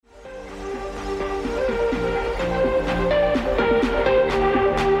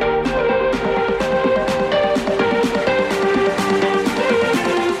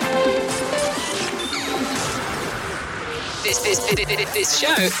This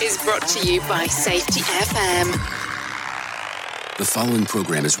show is brought to you by Safety FM. The following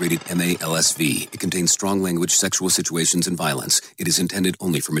program is rated MALSV. It contains strong language, sexual situations, and violence. It is intended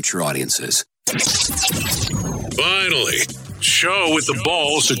only for mature audiences. Finally, show with the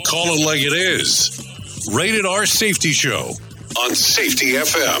balls to call it like it is. Rated R Safety Show on Safety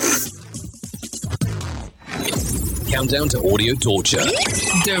FM. Countdown to audio torture.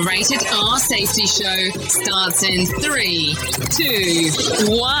 The Rated R Safety Show starts in 3,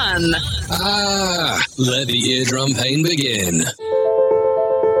 2, 1. Let the eardrum pain begin.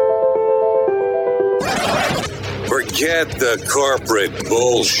 Forget the corporate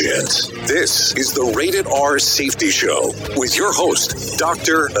bullshit. This is the Rated R Safety Show with your host,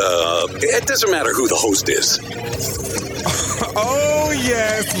 Dr. It doesn't matter who the host is. Oh,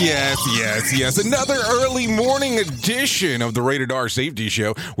 yes. Another early morning edition of the Rated R Safety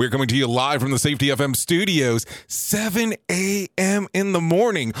Show. We're coming to you live from the Safety FM studios, 7 a.m. in the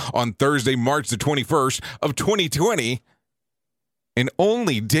morning on Thursday, March the 21st of 2020. And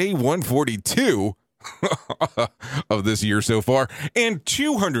only day 142 of this year so far, and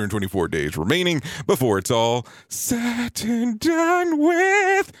 224 days remaining before it's all said and done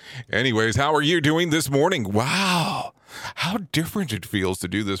with. Anyways, how are you doing this morning? Wow. How different it feels to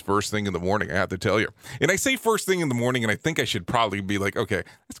do this first thing in the morning, I have to tell you. And I say first thing in the morning, and I think I should probably be like, okay,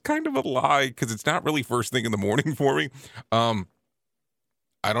 that's kind of a lie, because it's not really first thing in the morning for me. I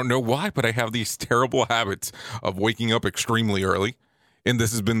don't know why, but I have these terrible habits of waking up extremely early. And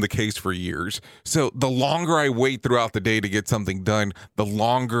this has been the case for years. So the longer I wait throughout the day to get something done, the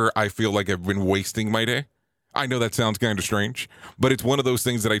longer I feel like I've been wasting my day. I know that sounds kind of strange, but it's one of those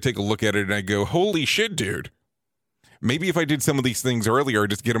things that I take a look at it and I go, holy shit, dude. Maybe if I did some of these things earlier,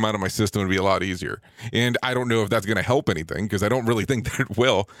 just get them out of my system, it'd be a lot easier. And I don't know if that's going to help anything, because I don't really think that it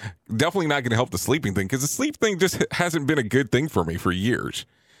will. Definitely not going to help the sleeping thing, because the sleep thing just hasn't been a good thing for me for years.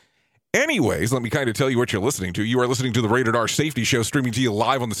 Anyways, let me kind of tell you what you're listening to. You are listening to the Rated R Safety Show, streaming to you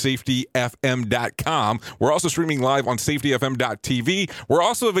live on the safetyfm.com. We're also streaming live on safetyfm.tv. We're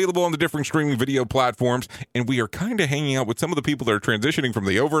also available on the different streaming video platforms, and we are kind of hanging out with some of the people that are transitioning from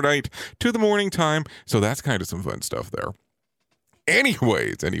the overnight to the morning time, so that's kind of some fun stuff there.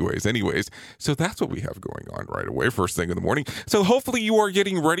 Anyways, so that's what we have going on right away, first thing in the morning. So hopefully you are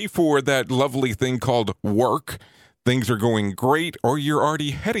getting ready for that lovely thing called work. Things are going great, or you're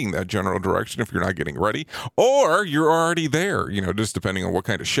already heading that general direction if you're not getting ready, or you're already there, just depending on what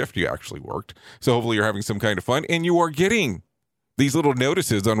kind of shift you actually worked. So hopefully you're having some kind of fun, and you are getting these little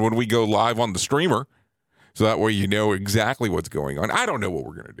notices on when we go live on the streamer, so that way you know exactly what's going on. I don't know what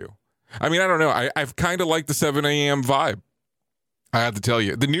we're going to do. I mean, I don't know. I've kind of liked the 7 a.m. vibe. I have to tell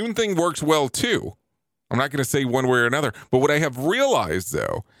you. The noon thing works well, too. I'm not going to say one way or another, but what I have realized,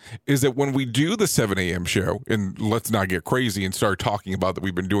 though, is that when we do the 7 a.m. show, and let's not get crazy and start talking about that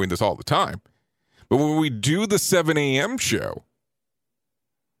we've been doing this all the time, but when we do the 7 a.m. show,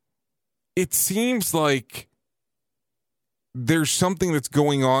 it seems like there's something that's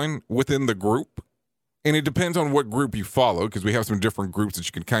going on within the group, and it depends on what group you follow, because we have some different groups that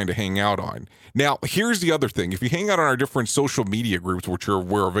you can kind of hang out on. Now, here's the other thing. If you hang out on our different social media groups, which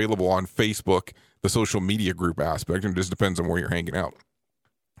we're available on Facebook, the social media group aspect, and it just depends on where you're hanging out.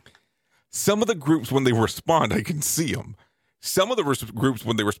 Some of the groups, when they respond, I can see them. Some of the groups,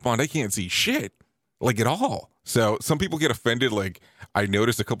 when they respond, I can't see shit, like at all. So some people get offended. Like I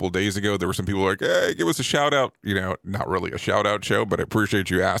noticed a couple of days ago, there were some people like, hey, give us a shout out. Not really a shout out show, but I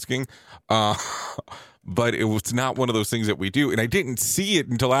appreciate you asking. But it was not one of those things that we do. And I didn't see it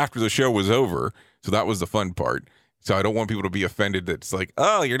until after the show was over. So that was the fun part. So I don't want people to be offended that it's like,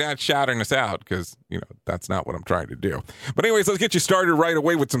 oh, you're not shouting us out, because, that's not what I'm trying to do. But anyways, let's get you started right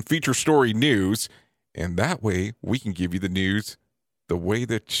away with some feature story news. And that way we can give you the news the way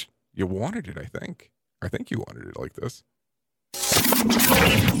that you wanted it, I think. I think you wanted it like this.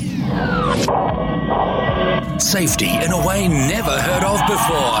 Safety in a way never heard of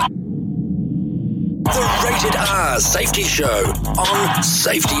before. The Rated R Safety Show on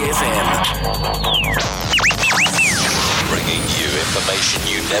Safety FM. Bringing you information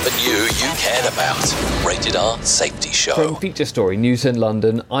you never knew you cared about. Rated R Safety Show. From Feature Story News in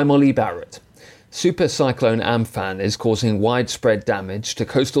London, I'm Ollie Barrett. Super cyclone Amphan is causing widespread damage to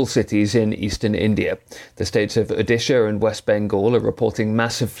coastal cities in eastern India. The states of Odisha and West Bengal are reporting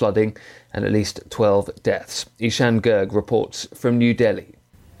massive flooding and at least 12 deaths. Ishan Garg reports from New Delhi.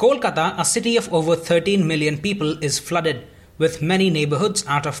 Kolkata, a city of over 13 million people, is flooded, with many neighbourhoods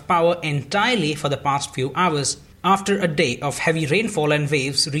out of power entirely for the past few hours, after a day of heavy rainfall and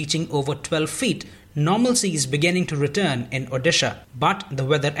waves reaching over 12 feet normalcy is beginning to return in Odisha. But the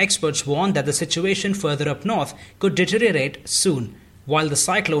weather experts warn that the situation further up north could deteriorate soon. While the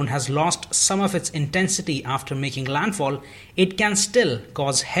cyclone has lost some of its intensity after making landfall, it can still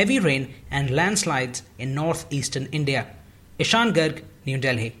cause heavy rain and landslides in northeastern India. Ishan Garg, New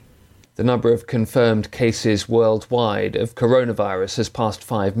Delhi. The number of confirmed cases worldwide of coronavirus has passed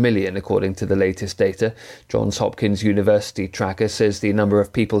 5 million, according to the latest data. Johns Hopkins University tracker says the number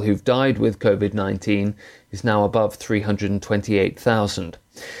of people who've died with COVID-19 is now above 328,000.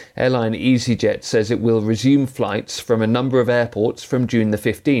 Airline EasyJet says it will resume flights from a number of airports from June the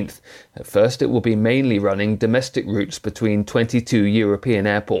 15th. At first, it will be mainly running domestic routes between 22 European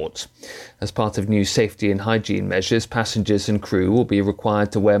airports. As part of new safety and hygiene measures, passengers and crew will be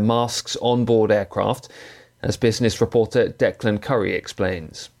required to wear masks on board aircraft, as business reporter Declan Curry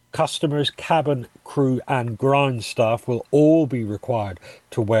explains. Customers, cabin crew and ground staff will all be required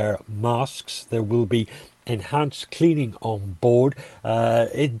to wear masks. There will be enhanced cleaning on board.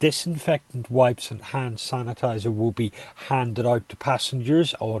 Disinfectant wipes and hand sanitizer will be handed out to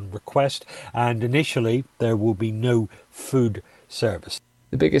passengers on request, and initially there will be no food service.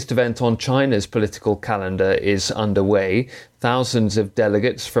 The biggest event on China's political calendar is underway. Thousands of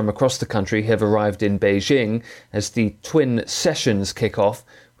delegates from across the country have arrived in Beijing as the Twin Sessions kick off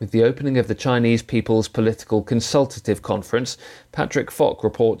with the opening of the Chinese People's Political Consultative Conference. Patrick Falk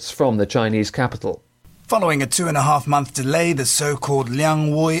reports from the Chinese capital. Following a 2.5-month delay, the so-called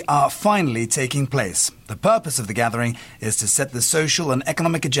Liang Wui are finally taking place. The purpose of the gathering is to set the social and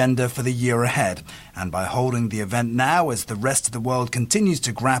economic agenda for the year ahead. And by holding the event now, as the rest of the world continues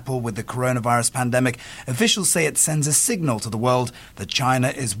to grapple with the coronavirus pandemic, officials say it sends a signal to the world that China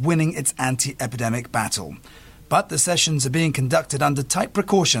is winning its anti-epidemic battle. But the sessions are being conducted under tight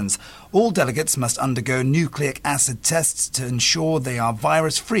precautions. All delegates must undergo nucleic acid tests to ensure they are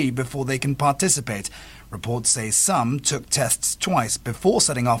virus-free before they can participate. Reports say some took tests twice before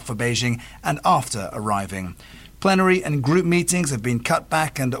setting off for Beijing and after arriving. Plenary and group meetings have been cut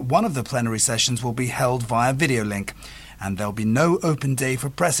back, and one of the plenary sessions will be held via video link. And there'll be no open day for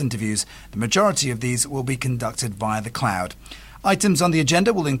press interviews. The majority of these will be conducted via the cloud. Items on the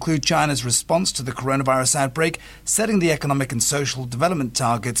agenda will include China's response to the coronavirus outbreak, setting the economic and social development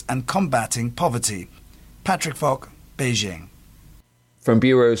targets, and combating poverty. Patrick Falk, Beijing. From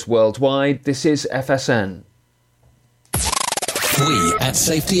bureaus worldwide, this is FSN. We at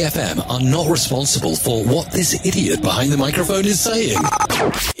Safety FM are not responsible for what this idiot behind the microphone is saying.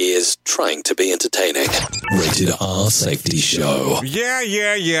 He is trying to be entertaining. Rated R Safety Show.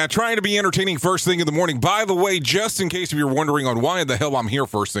 Yeah. Trying to be entertaining first thing in the morning. By the way, just in case if you're wondering on why the hell I'm here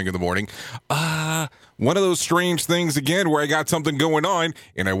first thing in the morning, one of those strange things again where I got something going on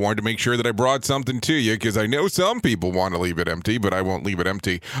and I wanted to make sure that I brought something to you because I know some people want to leave it empty, but I won't leave it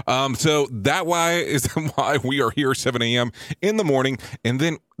empty. So that is why we are here 7 a.m. in the morning, and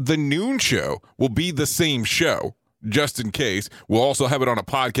then the noon show will be the same show, just in case. We'll also have it on a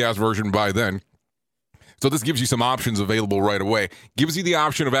podcast version by then. So this gives you some options available right away. Gives you the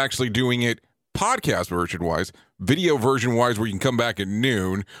option of actually doing it podcast version-wise, video version-wise where you can come back at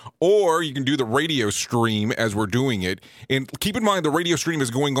noon, or you can do the radio stream as we're doing it. And keep in mind, the radio stream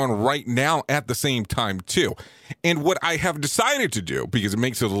is going on right now at the same time, too. And what I have decided to do, because it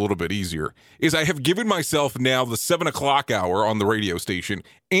makes it a little bit easier, is I have given myself now the 7 o'clock hour on the radio station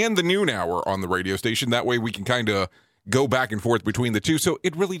and the noon hour on the radio station. That way we can kind of go back and forth between the two, so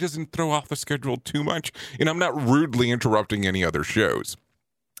it really doesn't throw off the schedule too much, and I'm not rudely interrupting any other shows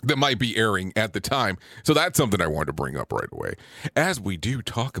that might be airing at the time. So that's something I wanted to bring up right away as we do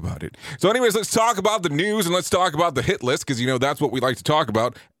talk about it. So anyways, let's talk about the news and let's talk about the hit list, because, that's what we like to talk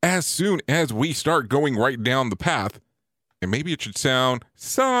about as soon as we start going right down the path. And maybe it should sound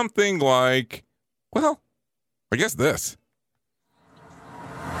something like, well, I guess this.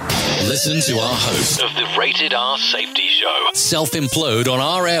 Listen to our host of the Rated R Safety Show self-implode on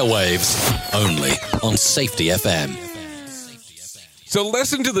our airwaves, only on Safety FM. So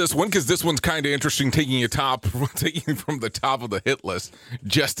listen to this one, because this one's kind of interesting, taking you from the top of the hit list,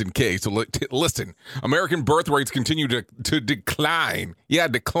 just in case. So listen, American birth rates continue to decline. Yeah,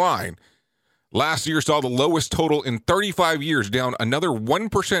 decline. Last year saw the lowest total in 35 years, down another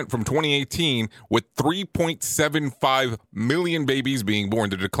 1% from 2018, with 3.75 million babies being born.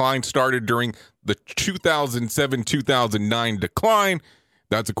 The decline started during the 2007-2009 decline.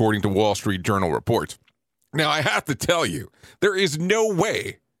 That's according to Wall Street Journal reports. Now, I have to tell you, there is no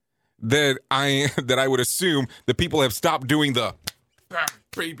way that I would assume that people have stopped doing the bad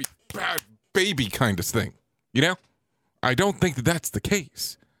baby kind of thing. I don't think that that's the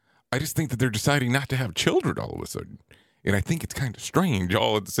case. I just think that they're deciding not to have children all of a sudden. And I think it's kind of strange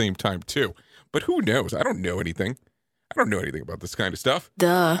all at the same time, too. But who knows? I don't know anything. I don't know anything about this kind of stuff.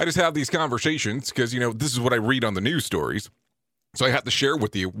 Duh. I just have these conversations because, this is what I read on the news stories. So I have to share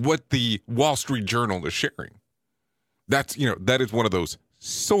with you what the Wall Street Journal is sharing. That's, that is one of those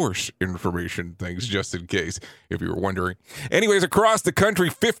source information things, just in case, if you were wondering. Anyways, across the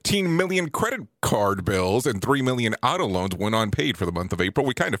country, 15 million credit card bills and 3 million auto loans went unpaid for the month of April.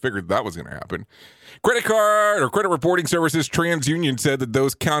 We kind of figured that was going to happen. Credit reporting services TransUnion said that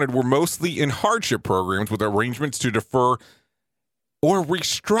those counted were mostly in hardship programs with arrangements to defer or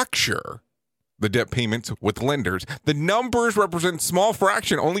restructure the debt payments with lenders. The numbers represent small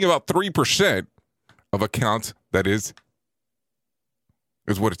fraction, only about 3% of accounts, that is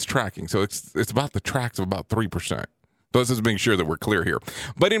what it's tracking. So it's about the tracks of about 3%. So let's just make sure that we're clear here.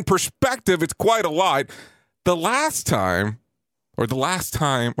 But in perspective, it's quite a lot. The last time last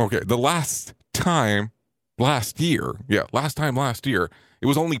year, it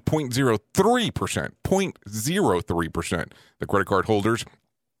was only 0.03%. 0.03%. The credit card holders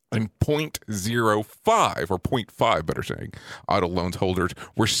and 0.05 or 0.5, better saying, auto loans holders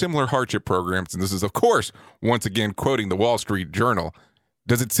were similar hardship programs. And this is, of course, once again, quoting the Wall Street Journal.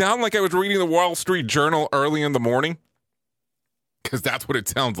 Does it sound like I was reading the Wall Street Journal early in the morning? Because that's what it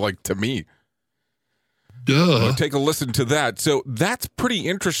sounds like to me. Duh. Well, take a listen to that. So that's pretty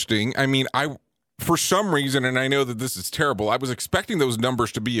interesting. I mean, for some reason, and I know that this is terrible, I was expecting those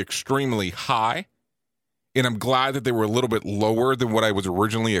numbers to be extremely high. And I'm glad that they were a little bit lower than what I was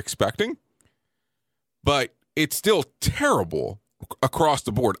originally expecting. But it's still terrible across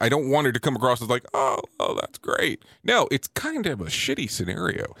the board. I don't want it to come across as like, oh, that's great. No, it's kind of a shitty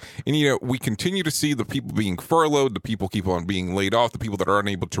scenario. And, we continue to see the people being furloughed, the people keep on being laid off, the people that are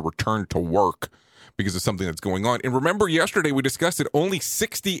unable to return to work because of something that's going on. And remember, yesterday we discussed it, only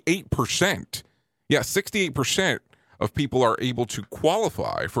 68%. Yeah, 68% of people are able to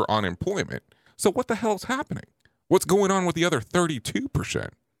qualify for unemployment. So what the hell's happening? What's going on with the other 32%?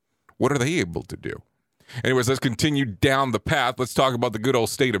 What are they able to do? Anyways, let's continue down the path. Let's talk about the good old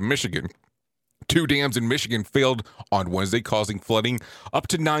state of Michigan. 2 dams in Michigan failed on Wednesday, causing flooding up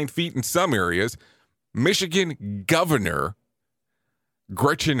to 9 feet in some areas. Michigan Governor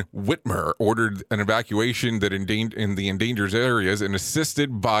Gretchen Whitmer ordered an evacuation that in the endangered areas and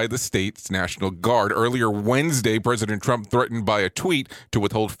assisted by the state's National Guard. Earlier Wednesday, President Trump threatened by a tweet to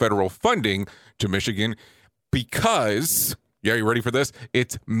withhold federal funding to Michigan because, yeah, you ready for this?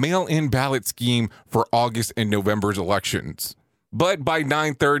 It's mail-in ballot scheme for August and November's elections. But by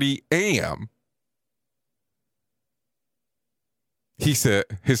 9:30 a.m., he said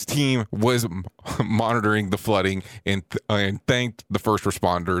his team was monitoring the flooding and thanked the first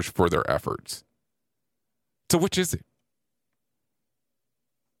responders for their efforts. So which is it?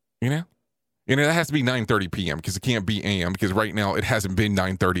 That has to be 9:30 p.m. because it can't be a.m. because right now it hasn't been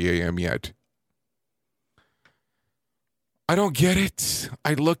 9:30 a.m. yet. I don't get it.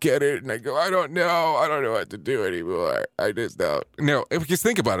 I look at it and I go, I don't know what to do anymore. I just don't. No, because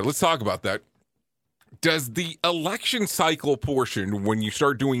think about it. Let's talk about that. Does the election cycle portion, when you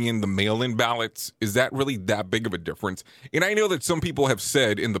start doing in the mail-in ballots, is that really that big of a difference? And I know that some people have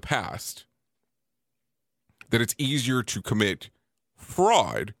said in the past that it's easier to commit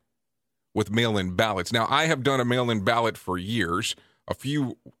fraud with mail-in ballots. Now, I have done a mail-in ballot for years. I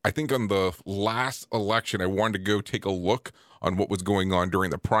think on the last election, I wanted to go take a look on what was going on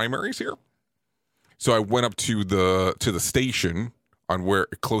during the primaries here. So I went up to the station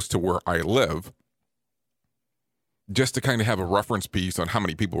close to where I live, just to kind of have a reference piece on how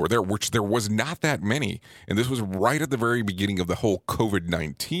many people were there, which there was not that many. And this was right at the very beginning of the whole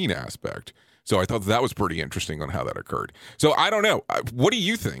COVID-19 aspect. So I thought that was pretty interesting on how that occurred. So I don't know. What do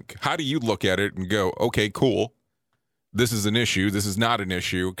you think? How do you look at it and go, okay, cool. This is an issue. This is not an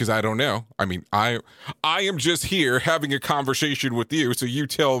issue, because I don't know. I mean, I am just here having a conversation with you, so you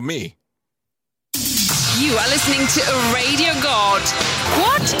tell me. You are listening to a radio god.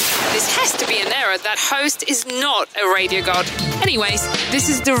 What? This has to be an error. That host is not a radio god. Anyways, this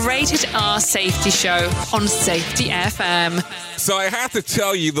is the Rated R Safety Show on Safety FM. So I have to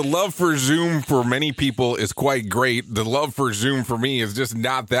tell you, the love for Zoom for many people is quite great. The love for Zoom for me is just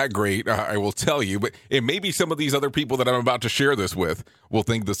not that great, I will tell you. But it may be some of these other people that I'm about to share this with will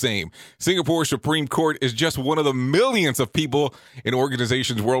think the same. Singapore Supreme Court is just one of the millions of people in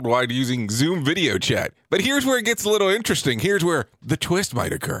organizations worldwide using Zoom video chat. But here's where it gets a little interesting. Here's where the twist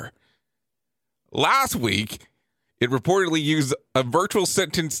might occur. Last week, it reportedly used a virtual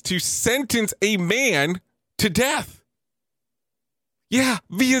sentence to sentence a man to death. Yeah,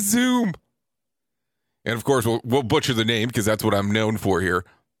 via Zoom. And of course, we'll butcher the name because that's what I'm known for here.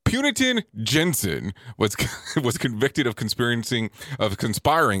 Punitin Jensen was convicted of conspiring,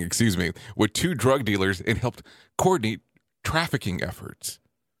 with two drug dealers and helped coordinate trafficking efforts.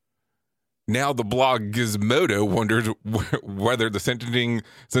 Now the blog Gizmodo wonders whether the sentencing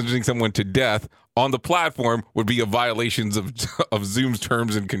someone to death on the platform would be a violation of Zoom's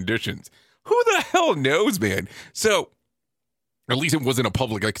terms and conditions. Who the hell knows, man? So, at least it wasn't a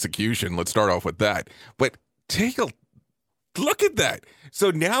public execution. Let's start off with that. But take a look at that. So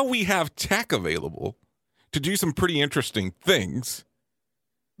now we have tech available to do some pretty interesting things.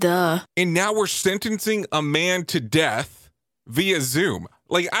 Duh. And now we're sentencing a man to death via Zoom.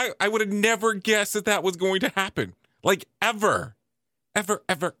 Like, I would have never guessed that was going to happen. Like, ever. Ever.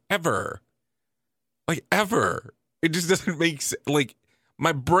 Like, ever. It just doesn't make sense. Like,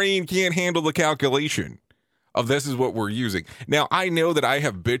 my brain can't handle the calculation of this is what we're using. Now, I know that I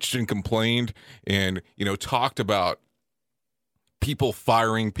have bitched and complained and, talked about people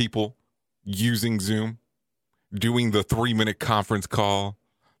firing people using Zoom, doing the 3-minute conference call,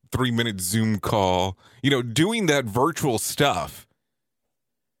 3-minute Zoom call, doing that virtual stuff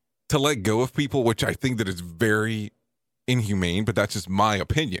to let go of people, which I think that is very inhumane, but that's just my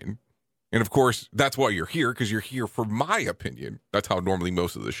opinion. And of course, that's why you're here, because you're here for my opinion. That's how normally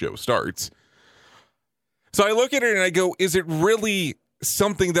most of the show starts. So I look at it and I go, is it really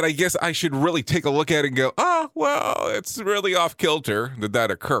something that I guess I should really take a look at and go, oh, well, it's really off kilter that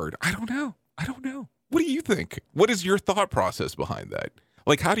occurred? I don't know. What do you think? What is your thought process behind that?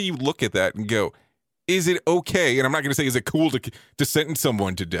 Like, how do you look at that and go, is it okay? And I'm not going to say, is it cool to sentence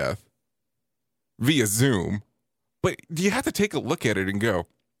someone to death via Zoom? But do you have to take a look at it and go,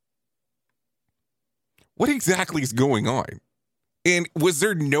 what exactly is going on? And was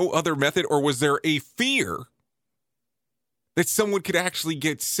there no other method, or was there a fear that someone could actually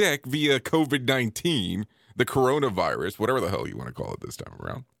get sick via COVID-19, the coronavirus, whatever the hell you want to call it this time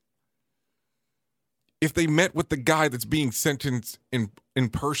around, if they met with the guy that's being sentenced in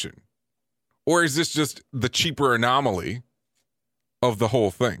person? Or is this just the cheaper anomaly of the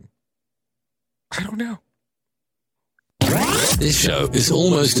whole thing? I don't know. This show is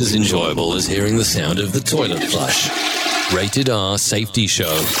almost as enjoyable as hearing the sound of the toilet flush. Rated R Safety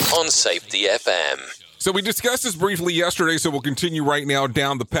Show on Safety FM. So we discussed this briefly yesterday, so we'll continue right now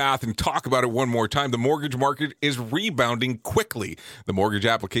down the path and talk about it one more time. The mortgage market is rebounding quickly. The mortgage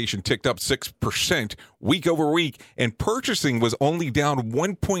application ticked up 6% week over week, and purchasing was only down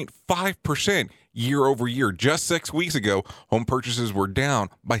 1.5% year over year. Just 6 weeks ago, home purchases were down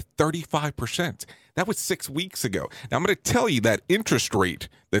by 35%. That was 6 weeks ago. Now, I'm going to tell you that interest rate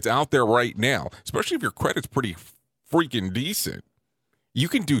that's out there right now, especially if your credit's pretty freaking decent, you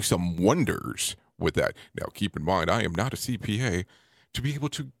can do some wonders with that. Now, keep in mind, I am not a CPA to be able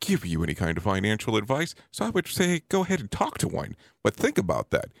to give you any kind of financial advice, so I would say go ahead and talk to one. But think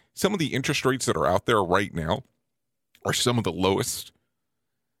about that. Some of the interest rates that are out there right now are some of the lowest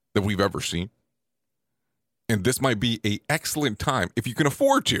that we've ever seen. And this might be an excellent time, if you can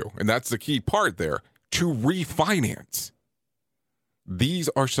afford to, and that's the key part there, to refinance. These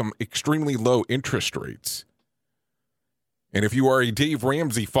are some extremely low interest rates. And if you are a Dave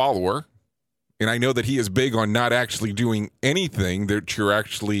Ramsey follower, and I know that he is big on not actually doing anything that you're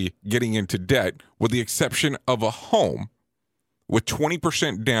actually getting into debt, with the exception of a home with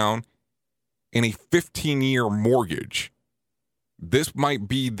 20% down and a 15-year mortgage, this might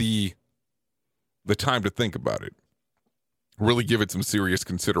be the time to think about it. Really give it some serious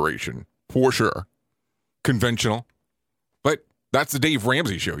consideration, for sure. Conventional, but that's the Dave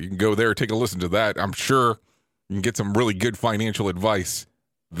Ramsey Show. You can go there, take a listen to that. I'm sure you can get some really good financial advice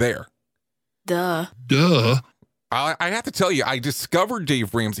there. Duh. I have to tell you, I discovered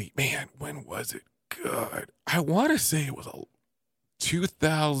Dave Ramsey. Man, when was it? Good. I want to say it was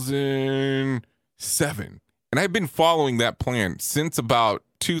 2007. And I've been following that plan since about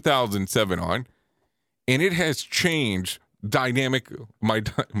 2007 on. And it has changed the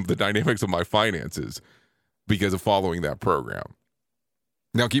dynamics of my finances because of following that program.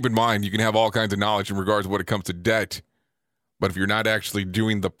 Now, keep in mind, you can have all kinds of knowledge in regards to when it comes to debt. But if you're not actually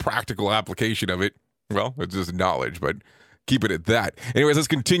doing the practical application of it, well, it's just knowledge, but keep it at that. Anyways, let's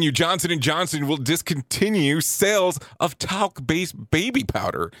continue. Johnson & Johnson will discontinue sales of talc-based baby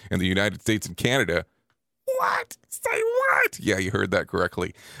powder in the United States and Canada. What? Say what? Yeah, you heard that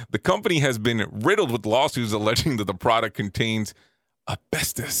correctly. The company has been riddled with lawsuits alleging that the product contains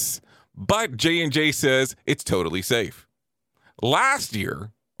asbestos. But J&J says it's totally safe. Last year,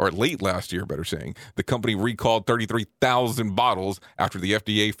 or late last year, better saying, the company recalled 33,000 bottles after the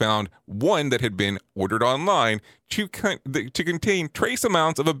FDA found one that had been ordered online to contain trace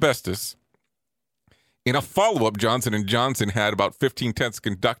amounts of asbestos In a follow-up, Johnson & Johnson had about 15 tests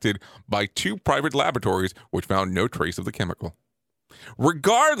conducted by 2 private laboratories, which found no trace of the chemical.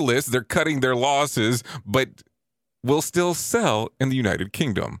 Regardless, they're cutting their losses, but will still sell in the United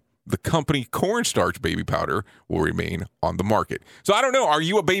Kingdom. The company cornstarch baby powder will remain on the market. So I don't know, are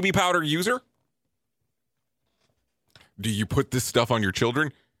you a baby powder user? Do you put this stuff on your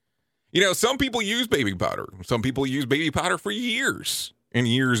children? You know, some people use baby powder. Some people use baby powder for years and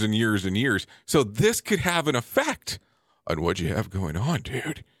years and years and years. So this could have an effect on what you have going on,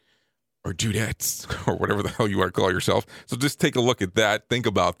 dude. Or dudettes, or whatever the hell you want to call yourself. So just take a look at that. Think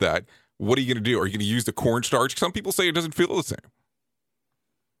about that. What are you going to do? Are you going to use the cornstarch? Some people say it doesn't feel the same.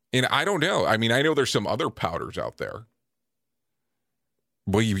 And I don't know. I mean, I know there's some other powders out there.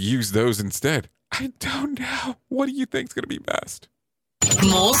 Will you use those instead? I don't know. What do you think is going to be best?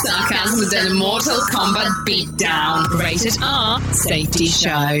 More sarcasm than a Mortal Kombat beatdown. Rated R Safety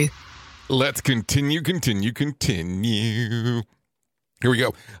Show. Let's continue. Here we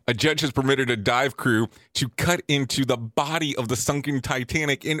go. A judge has permitted a dive crew to cut into the body of the sunken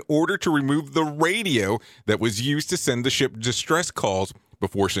Titanic in order to remove the radio that was used to send the ship distress calls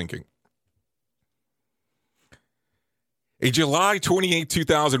before sinking. A July 28,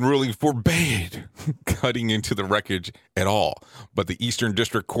 2000 ruling forbade cutting into the wreckage at all, but the Eastern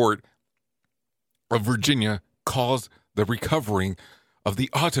District Court of Virginia calls the recovering of the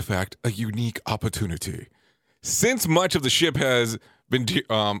artifact a unique opportunity. Since much of the ship has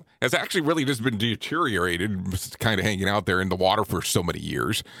actually really just been deteriorated, kind of hanging out there in the water for so many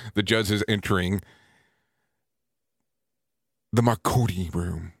years, the judge is entering the Marconi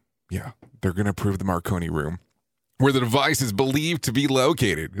room. Yeah, they're going to approve the Marconi room, where the device is believed to be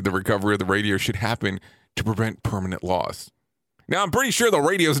located. The recovery of the radio should happen to prevent permanent loss. Now, I'm pretty sure the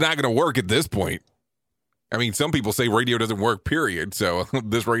radio's not going to work at this point. I mean, some people say radio doesn't work, period. So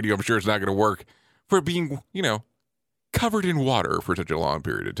this radio, I'm sure, is not going to work for being, covered in water for such a long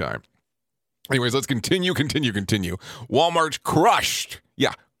period of time. Anyways, let's continue. Walmart crushed.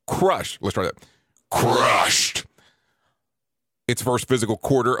 Yeah, crushed. Let's try that. Crushed its first physical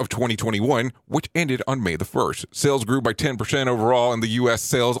quarter of 2021, which ended on May the 1st. Sales grew by 10% overall, and the U.S.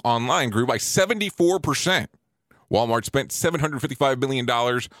 sales online grew by 74%. Walmart spent $755 million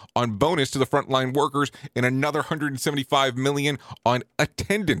on bonus to the frontline workers and another $175 million on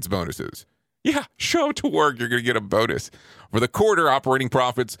attendance bonuses. Yeah, show up to work, you're going to get a bonus. For the quarter, operating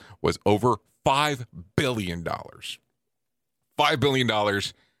profits was over $5 billion. $5 billion,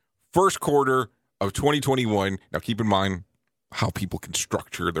 first quarter of 2021. Now, keep in mind how people can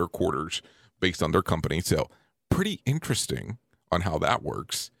structure their quarters based on their company. So, pretty interesting on how that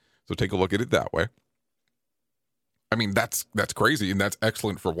works. So, take a look at it that way. I mean, that's crazy, and that's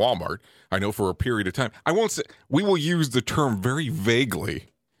excellent for Walmart. I know for a period of time. I won't say, we will use the term very vaguely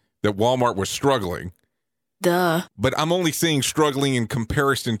that Walmart was struggling. Duh. But I'm only saying struggling in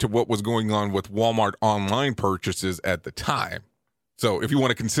comparison to what was going on with Walmart online purchases at the time. So if you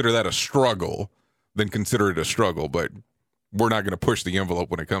want to consider that a struggle, then consider it a struggle. But we're not going to push the envelope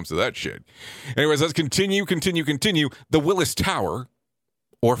when it comes to that shit. Anyways, let's continue. The Willis Tower,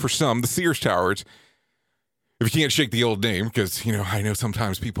 or for some, the Sears Towers. If you can't shake the old name, because, I know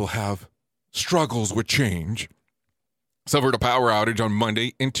sometimes people have struggles with change, suffered a power outage on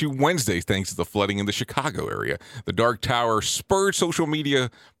Monday into Wednesday thanks to the flooding in the Chicago area. The Dark Tower spurred social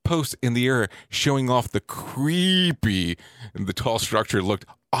media posts in the area showing off the creepy, and the tall structure looked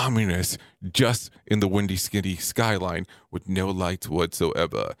ominous just in the windy, skinny skyline with no lights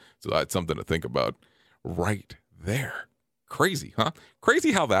whatsoever. So that's something to think about right there. Crazy, huh?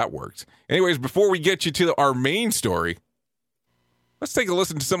 Crazy how that works. Anyways, before we get you to our main story, let's take a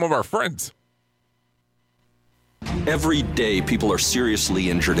listen to some of our friends. Every day, people are seriously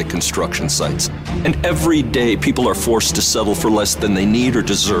injured at construction sites. And every day, people are forced to settle for less than they need or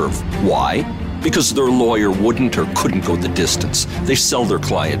deserve. Why? Because their lawyer wouldn't or couldn't go the distance. They sell their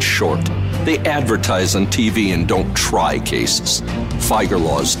clients short. They advertise on TV and don't try cases. Feiger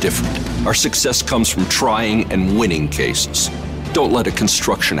Law is different. Our success comes from trying and winning cases. Don't let a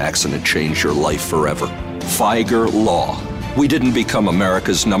construction accident change your life forever. Feiger Law. We didn't become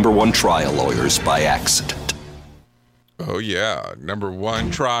America's #1 trial lawyers by accident. Oh, yeah.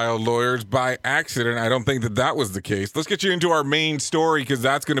 #1 trial lawyers by accident. I don't think that was the case. Let's get you into our main story, because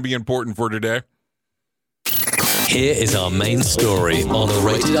that's going to be important for today. Here is our main story on the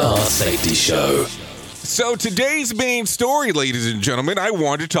Rated R Safety Show. So today's main story, ladies and gentlemen, I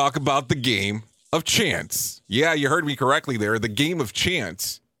want to talk about the game of chance. Yeah, you heard me correctly there. The game of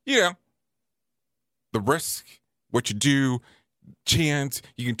chance. The risk, what you do, chance.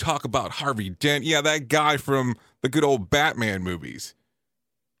 You can talk about Harvey Dent. Yeah, that guy from the good old Batman movies.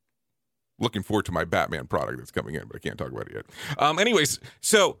 looking forward to my Batman product that's coming in, but I can't talk about it yet. Anyways,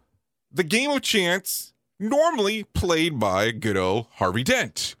 so the game of chance, normally played by good old Harvey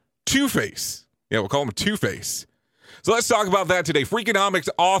Dent, Two-Face. Yeah, we'll call him Two-Face. So let's talk about that today. Freakonomics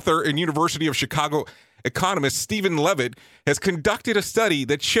author and University of Chicago economist Stephen Levitt has conducted a study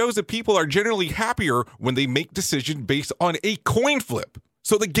that shows that people are generally happier when they make decisions based on a coin flip.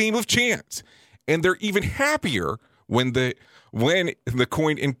 So the game of chance. And they're even happier when the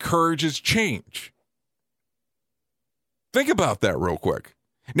coin encourages change. Think about that real quick.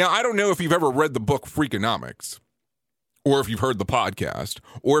 Now, I don't know if you've ever read the book Freakonomics, or if you've heard the podcast,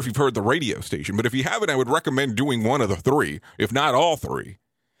 or if you've heard the radio station, but if you haven't, I would recommend doing one of the three, if not all three.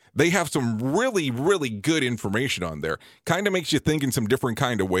 They have some really, really good information on there. Kind of makes you think in some different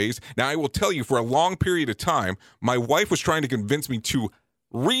kind of ways. Now, I will tell you, for a long period of time, my wife was trying to convince me to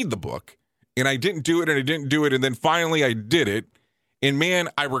read the book, and I didn't do it, and then finally I did it. And man,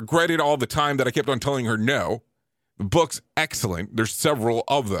 I regretted all the time that I kept on telling her no. The book's excellent. There's several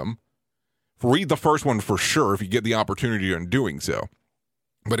of them. Read the first one for sure if you get the opportunity on doing so.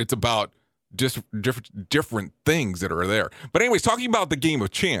 But it's about just different things that are there. But anyways, talking about the game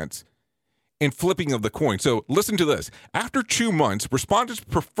of chance and flipping of the coin. So listen to this. After 2 months, respondents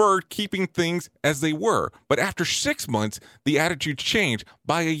preferred keeping things as they were. But after 6 months, the attitudes changed.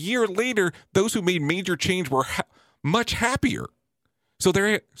 By a year later, those who made major change were much happier. So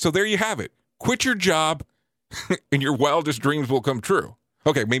there you have it. Quit your job and your wildest dreams will come true.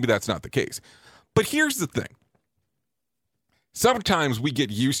 Okay, maybe that's not the case. But here's the thing. Sometimes we get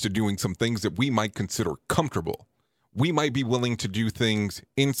used to doing some things that we might consider comfortable. We might be willing to do things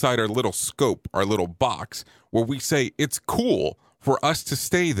inside our little scope, our little box, where we say it's cool for us to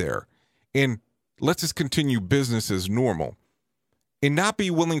stay there and let's just continue business as normal and not be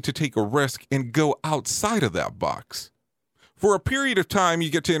willing to take a risk and go outside of that box. For a period of time,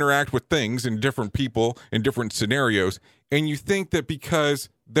 you get to interact with things and different people in different scenarios, and you think that because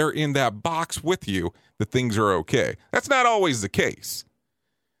they're in that box with you, that things are okay. That's not always the case.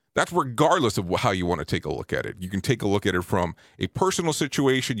 That's regardless of how you want to take a look at it. You can take a look at it from a personal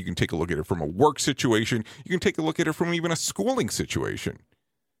situation. You can take a look at it from a work situation. You can take a look at it from even a schooling situation.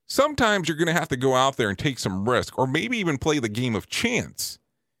 Sometimes you're going to have to go out there and take some risk, or maybe even play the game of chance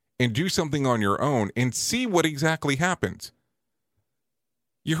and do something on your own and see what exactly happens.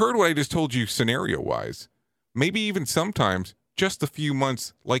 You heard what I just told you scenario-wise. Maybe even sometimes just a few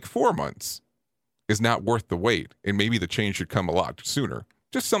months, like 4 months, is not worth the wait, and maybe the change should come a lot sooner.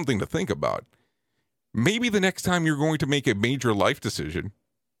 Just something to think about. Maybe the next time you're going to make a major life decision,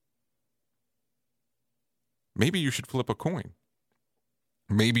 maybe you should flip a coin.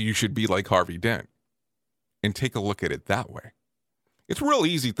 Maybe you should be like Harvey Dent and take a look at it that way. It's a real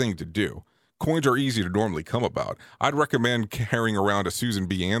easy thing to do. Coins are easy to normally come about. I'd recommend carrying around a Susan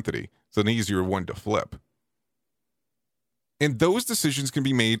B. Anthony. It's an easier one to flip. And those decisions can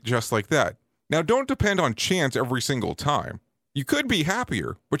be made just like that. Now, don't depend on chance every single time. You could be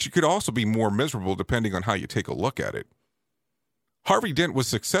happier, but you could also be more miserable depending on how you take a look at it. Harvey Dent was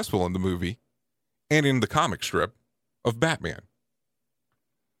successful in the movie and in the comic strip of Batman.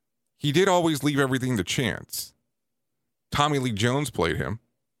 He did always leave everything to chance. Tommy Lee Jones played him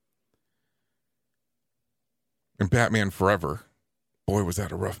in Batman Forever. Boy, was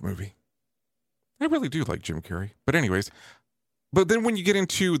that a rough movie. I really do like Jim Carrey. But anyways, but then when you get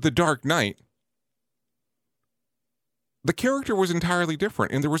into The Dark Knight, the character was entirely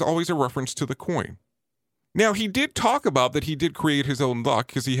different, and there was always a reference to the coin. Now, he did talk about that he did create his own luck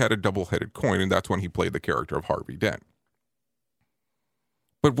because he had a double-headed coin, and that's when he played the character of Harvey Dent.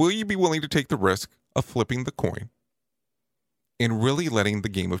 But will you be willing to take the risk of flipping the coin and really letting the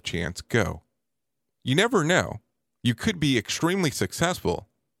game of chance go? You never know. You could be extremely successful,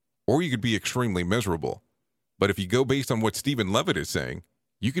 or you could be extremely miserable. But if you go based on what Stephen Levitt is saying,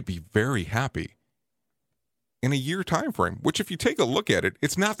 you could be very happy in a year time frame, which if you take a look at it,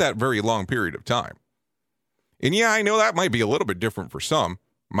 it's not that very long period of time. And yeah, I know that might be a little bit different for some,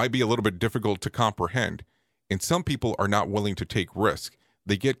 might be a little bit difficult to comprehend. And some people are not willing to take risk.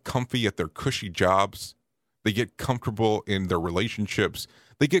 They get comfy at their cushy jobs. They get comfortable in their relationships.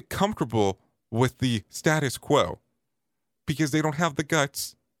 They get comfortable with the status quo because they don't have the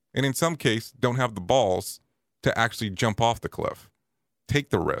guts, and in some case, don't have the balls to actually jump off the cliff,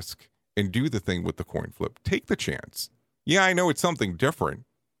 take the risk, and do the thing with the coin flip. Take the chance. Yeah, I know it's something different,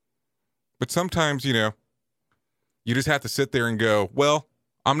 but sometimes, you just have to sit there and go, well,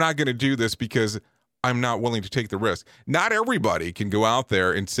 I'm not going to do this because I'm not willing to take the risk. Not everybody can go out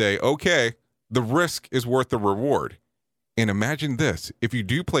there and say, okay, the risk is worth the reward. And imagine this, if you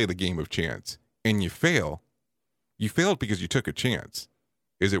do play the game of chance and you fail, you failed because you took a chance.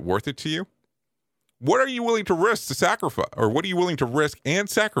 Is it worth it to you? What are you willing to risk to sacrifice, or what are you willing to risk and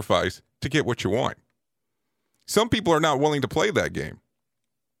sacrifice to get what you want? Some people are not willing to play that game,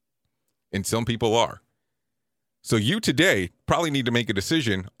 and some people are. So you today probably need to make a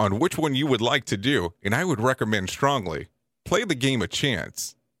decision on which one you would like to do, and I would recommend strongly play the game of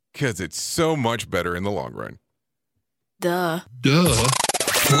chance, because it's so much better in the long run. Duh.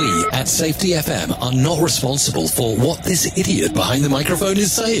 We at Safety FM are not responsible for what this idiot behind the microphone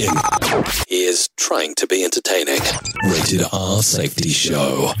is saying. He is trying to be entertaining. Rated R Safety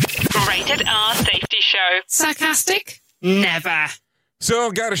Show. Rated R Safety Show. Sarcastic? Never. So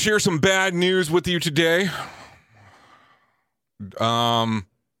I've got to share some bad news with you today. I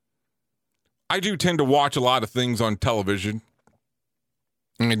do tend to watch a lot of things on television.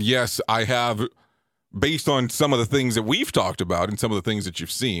 And yes, I have, based on some of the things that we've talked about and some of the things that you've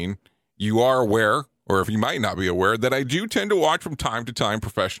seen, you are aware, or if you might not be aware, that I do tend to watch from time to time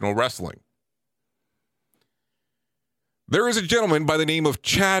professional wrestling. There is a gentleman by the name of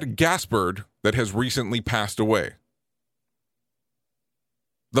Chad Gaspard that has recently passed away.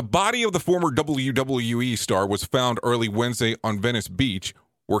 The body of the former WWE star was found early Wednesday on Venice Beach,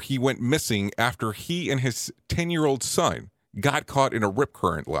 where he went missing after he and his 10-year-old son got caught in a rip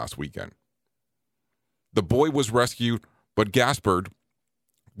current last weekend. The boy was rescued, but Gaspard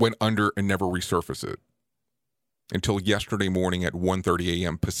went under and never resurfaced until yesterday morning at 1:30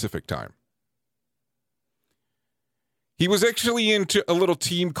 a.m. Pacific time. He was actually into a little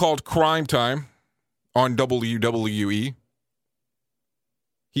team called Crime Time on WWE.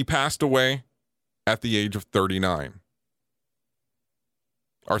 He passed away at the age of 39.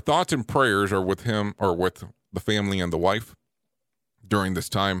 Our thoughts and prayers are with him, or with the family and the wife during this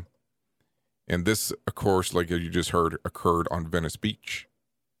time. And this, of course, like you just heard, occurred on Venice Beach.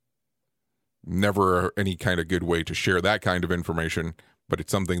 Never any kind of good way to share that kind of information, but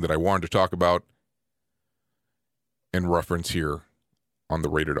it's something that I wanted to talk about and reference here on the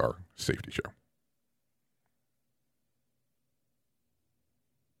Rated R Safety Show.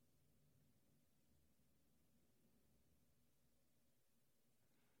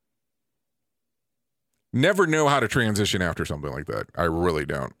 Never know how to transition after something like that. I really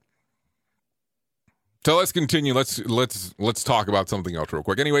don't. So let's continue. Let's talk about something else real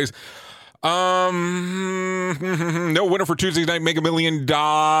quick. Anyways, no winner for Tuesday's night Mega Million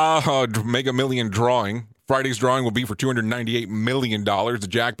drawing. Friday's drawing will be for $298 million. The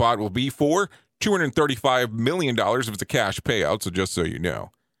jackpot will be for $235 million if it's a cash payout. So just so you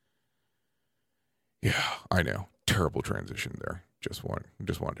know. Yeah, I know. Terrible transition there. Just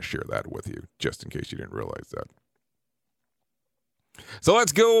wanted to share that with you, just in case you didn't realize that. So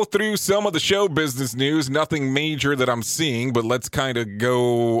let's go through some of the show business news. Nothing major that I'm seeing, but let's kind of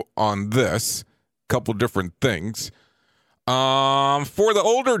go on this. Couple different things. For the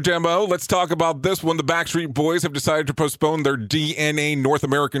older demo, let's talk about this one. The Backstreet Boys have decided to postpone their DNA North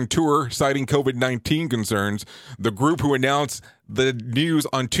American tour, citing COVID-19 concerns. The group, who announced the news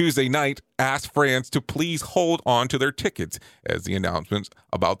on Tuesday night, asked fans to please hold on to their tickets, as the announcements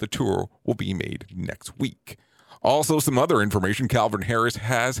about the tour will be made next week. Also, some other information. Calvin Harris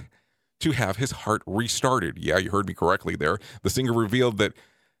has to have his heart restarted. Yeah, you heard me correctly there. The singer revealed that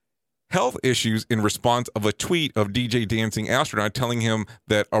health issues in response of a tweet of DJ Dancing Astronaut telling him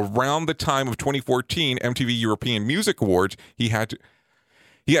that around the time of 2014 MTV European Music Awards, he had to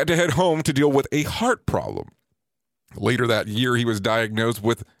head home to deal with a heart problem. Later that year, he was diagnosed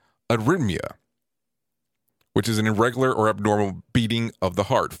with arrhythmia, which is an irregular or abnormal beating of the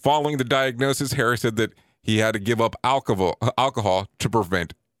heart. Following the diagnosis, Harris said that he had to give up alcohol to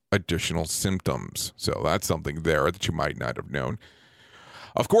prevent additional symptoms. So that's something there that you might not have known.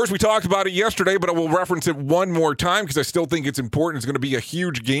 Of course, we talked about it yesterday, but I will reference it one more time because I still think it's important. It's going to be a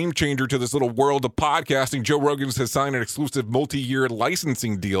huge game changer to this little world of podcasting. Joe Rogan has signed an exclusive multi-year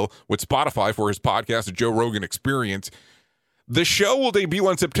licensing deal with Spotify for his podcast, The Joe Rogan Experience. The show will debut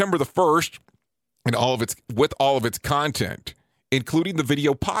on September the 1st and with all of its content, including the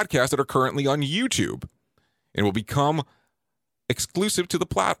video podcasts that are currently on YouTube, and will become exclusive to the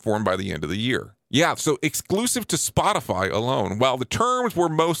platform by the end of the year. Yeah, so exclusive to Spotify alone. While the terms were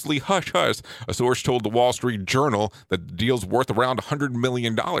mostly hush-hush, a source told the Wall Street Journal that the deal's worth around $100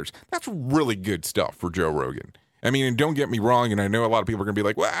 million. That's really good stuff for Joe Rogan. I mean, and don't get me wrong, and I know a lot of people are going to be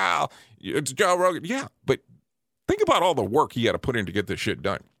like, well, it's Joe Rogan. Yeah, but think about all the work he had to put in to get this shit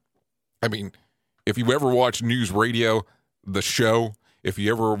done. I mean, if you ever watch News Radio, the show, if you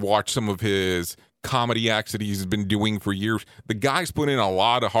ever watch some of his comedy acts that he's been doing for years, the guy's put in a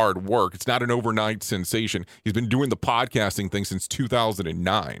lot of hard work. It's not an overnight sensation. He's been doing the podcasting thing since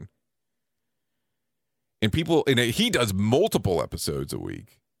 2009. And he does multiple episodes a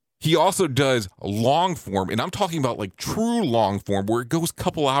week. He also does long form, and I'm talking about like true long form where it goes a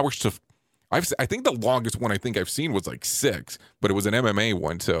couple hours to, I think the longest one I think I've seen was like 6, but it was an MMA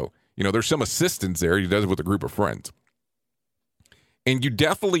one. So, there's some assistance there. He does it with a group of friends. And you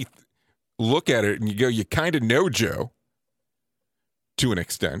definitely look at it and you go, you kind of know Joe to an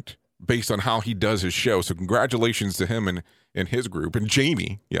extent based on how he does his show. So congratulations to him and his group. And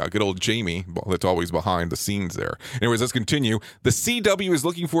Jamie, good old Jamie, that's always behind the scenes there. Anyways, let's continue. The CW is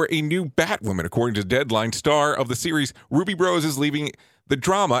looking for a new Batwoman. According to Deadline, star of the series, Ruby Rose is leaving the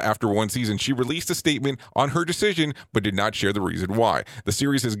drama after one season. She released a statement on her decision, but did not share the reason why. The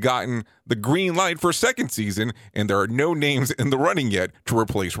series has gotten the green light for a second season, and there are no names in the running yet to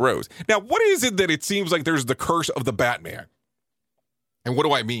replace Rose. Now, what is it that it seems like there's the curse of the Batman? And what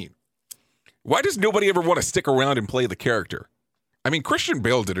do I mean? Why does nobody ever want to stick around and play the character? I mean, Christian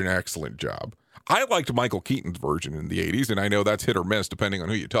Bale did an excellent job. I liked Michael Keaton's version in the 80s, and I know that's hit or miss depending on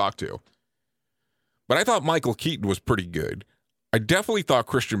who you talk to. But I thought Michael Keaton was pretty good. I definitely thought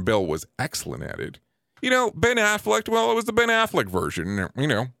Christian Bale was excellent at it. Ben Affleck, well, it was the Ben Affleck version.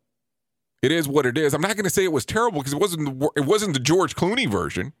 It is what it is. I'm not going to say it was terrible because it wasn't the George Clooney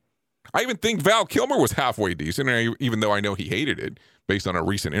version. I even think Val Kilmer was halfway decent, even though I know he hated it based on a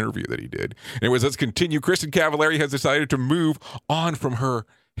recent interview that he did. Anyways, let's continue. Kristen Cavallari has decided to move on from her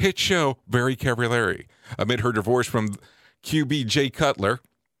hit show, Very Cavallari. Amid her divorce from QB Jay Cutler,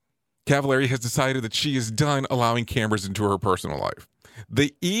 Cavallari has decided that she is done allowing cameras into her personal life.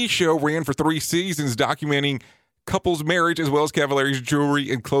 The E! Show ran for 3 seasons, documenting couples' marriage as well as Cavallari's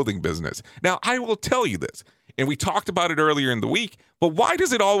jewelry and clothing business. Now, I will tell you this, and we talked about it earlier in the week, but why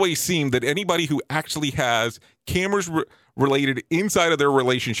does it always seem that anybody who actually has cameras related inside of their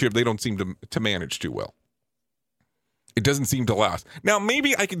relationship, they don't seem to manage too well? It doesn't seem to last. Now,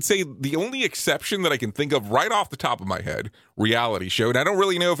 maybe I can say the only exception that I can think of right off the top of my head, reality show, and I don't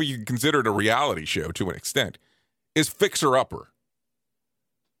really know if you can consider it a reality show to an extent, is Fixer Upper.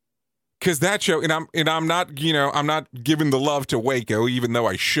 Because that show, and I'm not, I'm not giving the love to Waco, even though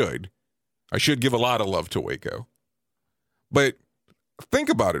I should. I should give a lot of love to Waco. But think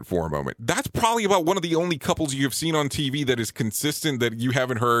about it for a moment. That's probably about one of the only couples you have seen on TV that is consistent, that you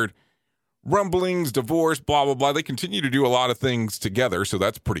haven't heard rumblings, divorce, blah, blah, blah. They continue to do a lot of things together, so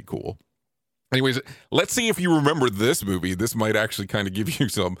that's pretty cool. Anyways, let's see if you remember this movie. This might actually kind of give you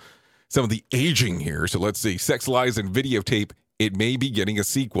some of the aging here. So let's see. Sex, Lies, and Videotape. It may be getting a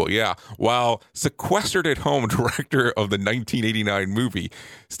sequel, yeah. While sequestered at home, director of the 1989 movie,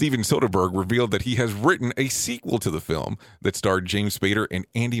 Steven Soderbergh revealed that he has written a sequel to the film that starred James Spader and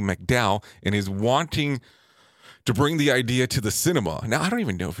Andie MacDowell and is wanting to bring the idea to the cinema. Now, I don't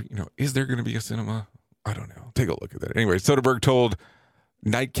even know if, is there going to be a cinema? I don't know. Take a look at that. Anyway, Soderbergh told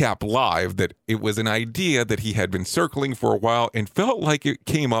Nightcap Live that it was an idea that he had been circling for a while and felt like it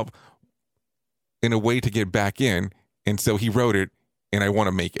came up in a way to get back in. And so he wrote it, and I want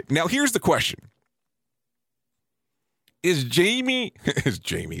to make it. Now, here's the question. Is James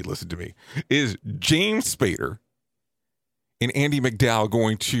Spader and Andie MacDowell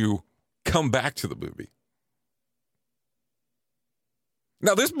going to come back to the movie?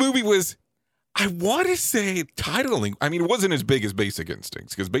 Now, this movie was, I want to say, titling. I mean, it wasn't as big as Basic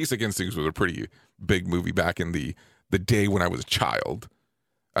Instincts, because Basic Instincts was a pretty big movie back in the day when I was a child.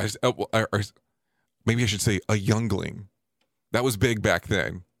 Maybe I should say a youngling. That was big back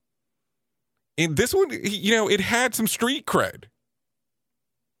then. And this one, it had some street cred.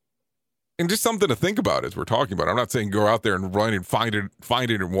 And just something to think about as we're talking about. I'm not saying go out there and run and find it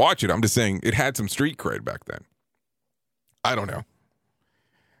and watch it. I'm just saying it had some street cred back then. I don't know.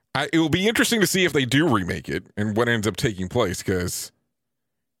 It will be interesting to see if they do remake it and what ends up taking place, because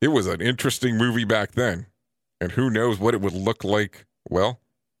it was an interesting movie back then. And who knows what it would look like. Well,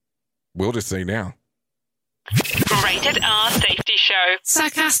 we'll just say now. Rated R Safety Show.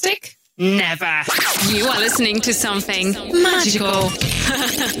 Sarcastic? Never. You are listening to something magical.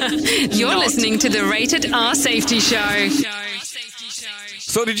 You're listening to the Rated R Safety Show.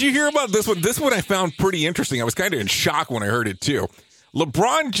 So did you hear about this one? This one I found pretty interesting. I was kind of in shock when I heard it too.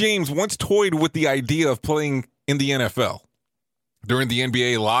 LeBron James once toyed with the idea of playing in the NFL. During the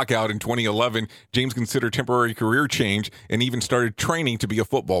NBA lockout in 2011, James considered temporary career change and even started training to be a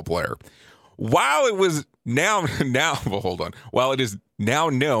football player. While it is now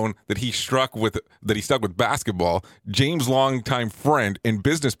known that he stuck with basketball, James' longtime friend and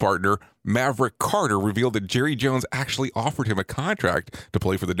business partner Maverick Carter revealed that Jerry Jones actually offered him a contract to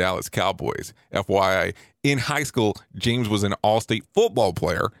play for the Dallas Cowboys. FYI, in high school, James was an all-state football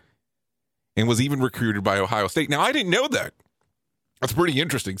player and was even recruited by Ohio State. Now, I didn't know that. That's pretty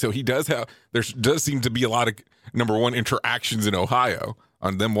interesting. So there does seem to be a lot of, number one, interactions in Ohio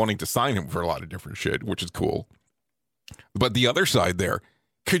on them wanting to sign him for a lot of different shit, which is cool. But the other side there,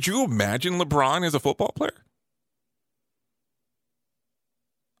 could you imagine LeBron as a football player?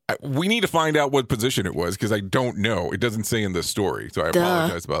 We need to find out what position it was because I don't know. It doesn't say in this story, so I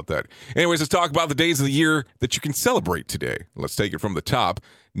apologize about that. Anyways, let's talk about the days of the year that you can celebrate today. Let's take it from the top.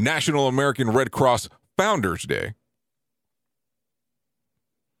 National American Red Cross Founders Day.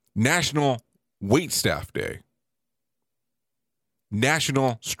 National Waitstaff Day.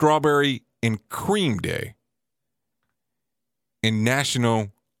 National Strawberry and Cream Day. And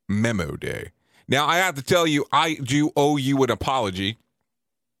National Memo Day. Now, I have to tell you, I do owe you an apology.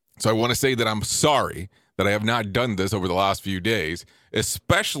 So I want to say that I'm sorry that I have not done this over the last few days,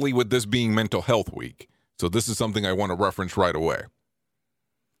 especially with this being Mental Health Week. So this is something I want to reference right away.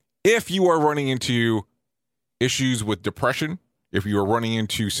 If you are running into issues with depression, if you are running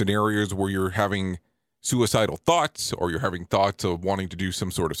into scenarios where you're having suicidal thoughts or you're having thoughts of wanting to do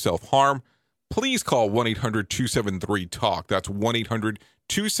some sort of self-harm, please call 1-800-273-TALK. That's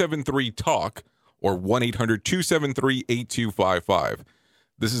 1-800-273-TALK or 1-800-273-8255.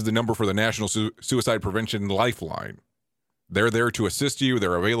 This is the number for the National Suicide Prevention Lifeline. They're there to assist you.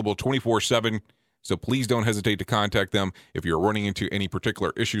 They're available 24/7, so please don't hesitate to contact them if you're running into any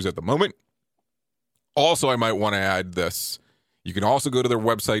particular issues at the moment. Also, I might want to add this. You can also go to their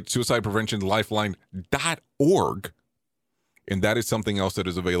website, suicidepreventionlifeline.org, and that is something else that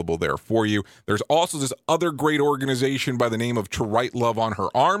is available there for you. There's also this other great organization by the name of To Write Love on Her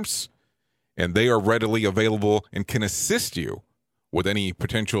Arms, and they are readily available and can assist you with any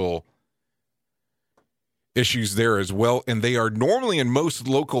potential issues there as well. And they are normally in most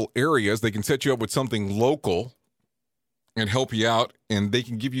local areas. They can set you up with something local and help you out, and they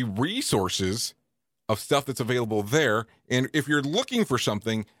can give you resources of stuff that's available there. And if you're looking for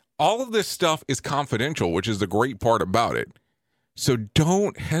something, all of this stuff is confidential, which is the great part about it. So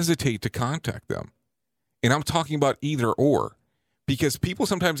don't hesitate to contact them. And I'm talking about either or. Because people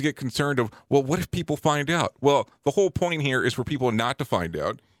sometimes get concerned of, well, what if people find out? Well, the whole point here is for people not to find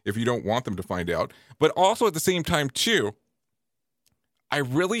out if you don't want them to find out. But also at the same time, too, I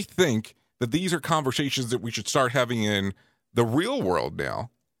really think that these are conversations that we should start having in the real world now,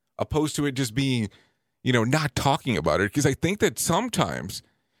 opposed to it just being, not talking about it. Because I think that sometimes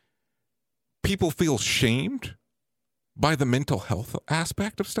people feel shamed by the mental health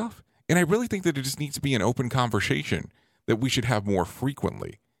aspect of stuff. And I really think that it just needs to be an open conversation that we should have more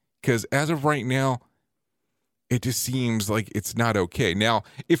frequently. Because as of right now, it just seems like it's not okay. Now,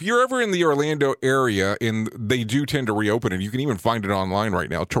 if you're ever in the Orlando area, and they do tend to reopen it, you can even find it online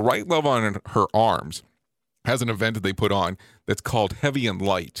right now. To Write Love on Her Arms has an event that they put on that's called Heavy and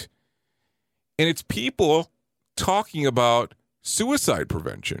Light. And it's people talking about suicide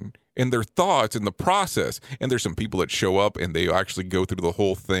prevention and their thoughts and the process. And there's some people that show up and they actually go through the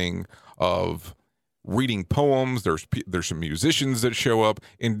whole thing of reading poems. There's some musicians that show up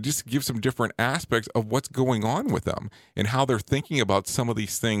and just give some different aspects of what's going on with them and how they're thinking about some of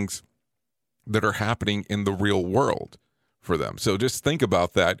these things that are happening in the real world for them. So just think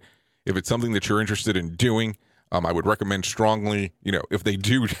about that. If it's something that you're interested in doing, I would recommend strongly, if they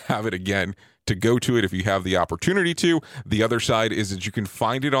do have it again, to go to it if you have the opportunity to. The other side is that you can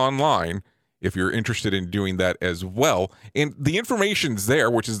find it online if you're interested in doing that as well. And the information's there,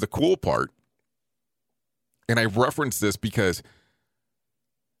 which is the cool part. And I reference this because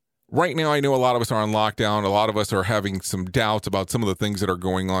right now I know a lot of us are on lockdown. A lot of us are having some doubts about some of the things that are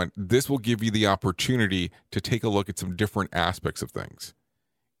going on. This will give you the opportunity to take a look at some different aspects of things.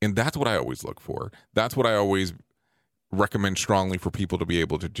 And that's what I always look for. That's what I always recommend strongly for people to be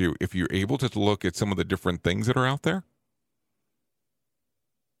able to do. If you're able to look at some of the different things that are out there,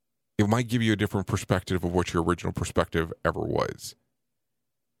 it might give you a different perspective of what your original perspective ever was.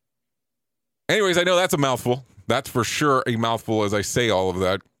 Anyways, I know that's a mouthful. That's for sure a mouthful as I say all of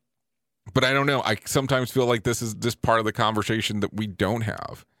that. But I don't know. I sometimes feel like this is just part of the conversation that we don't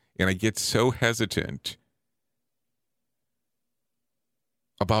have. And I get so hesitant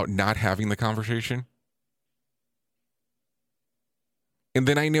about not having the conversation. And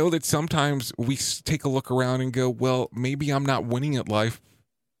then I know that sometimes we take a look around and go, well, maybe I'm not winning at life.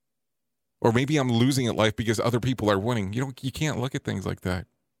 Or maybe I'm losing at life because other people are winning. You can't look at things like that.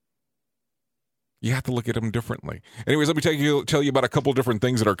 You have to look at them differently. Anyways, let me tell you about a couple different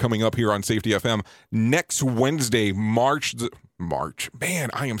things that are coming up here on Safety FM. Next Wednesday, March.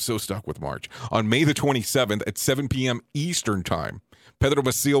 Man, I am so stuck with March. On May the 27th at 7 p.m. Eastern Time, Pedro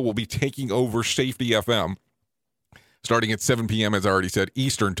Maciel will be taking over Safety FM. starting at 7 p.m., as I already said,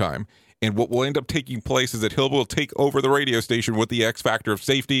 Eastern time. And what will end up taking place is that Hill will take over the radio station with the X Factor of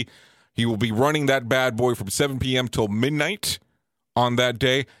Safety. He will be running that bad boy from 7 p.m. till midnight on that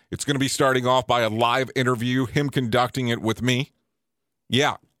day. It's going to be starting off by a live interview, him conducting it with me.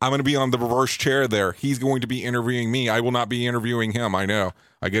 Yeah, I'm going to be on the reverse chair there. He's going to be interviewing me. I will not be interviewing him. I know.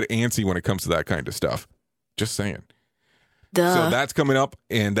 I get antsy when it comes to that kind of stuff. Just saying. Duh. So that's coming up,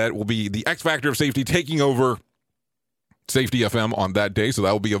 and that will be the X Factor of Safety taking over Safety FM on that day. So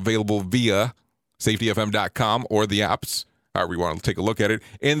that will be available via safetyfm.com or the apps, however you want to take a look at it.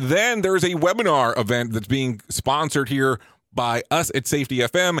 And then there's a webinar event that's being sponsored here by us at Safety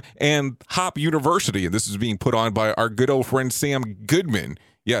FM and Hop University. And this is being put on by our good old friend Sam Goodman.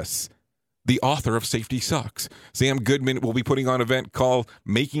 Yes, the author of Safety Sucks. Sam Goodman will be putting on an event called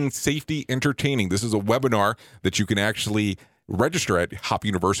Making Safety Entertaining. This is a webinar that you can actually register at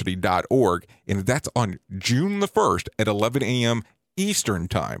hopuniversity.org, and that's on June the 1st at 11 a.m. Eastern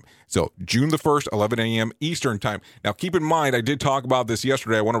Time. So June the 1st, 11 a.m. Eastern Time. Now, keep in mind, I did talk about this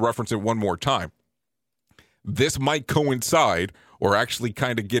yesterday. I want to reference it one more time. This might coincide or actually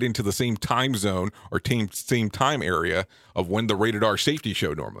kind of get into the same time zone or same time area of when the Rated R Safety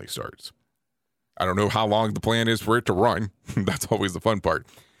Show normally starts. I don't know how long the plan is for it to run. That's always the fun part.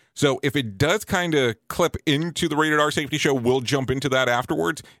 So if it does kind of clip into the Rated R Safety Show, we'll jump into that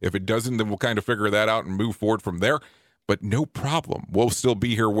afterwards. If it doesn't, then we'll kind of figure that out and move forward from there. But no problem. We'll still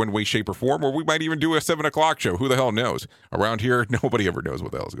be here one way, shape, or form, or we might even do a 7 o'clock show. Who the hell knows? Around here, nobody ever knows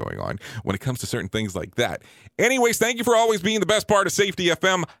what the hell is going on when it comes to certain things like that. Anyways, thank you for always being the best part of Safety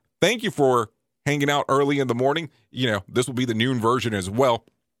FM. Thank you for hanging out early in the morning. You know, this will be the noon version as well,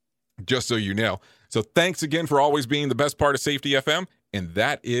 just so you know. So thanks again for always being the best part of Safety FM, and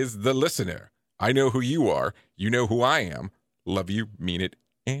that is the listener. I know who you are. You know who I am. Love you, mean it,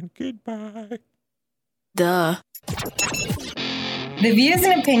 and goodbye. Duh. The views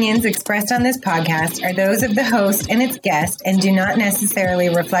and opinions expressed on this podcast are those of the host and its guest and do not necessarily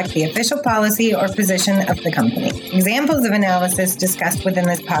reflect the official policy or position of the company. Examples of analysis discussed within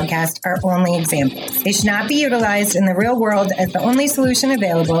this podcast are only examples. They should not be utilized in the real world as the only solution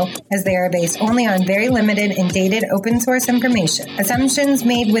available, as they are based only on very limited and dated open source information. Assumptions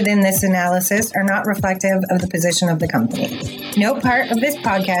made within this analysis are not reflective of the position of the company. No part of this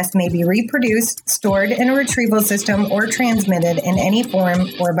podcast may be reproduced, stored in a retrieval system, or transmitted in any form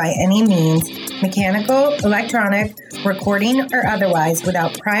or by any means, mechanical, electronic, recording, or otherwise,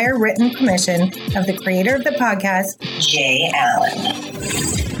 without prior written permission of the creator of the podcast, Jay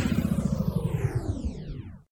Allen.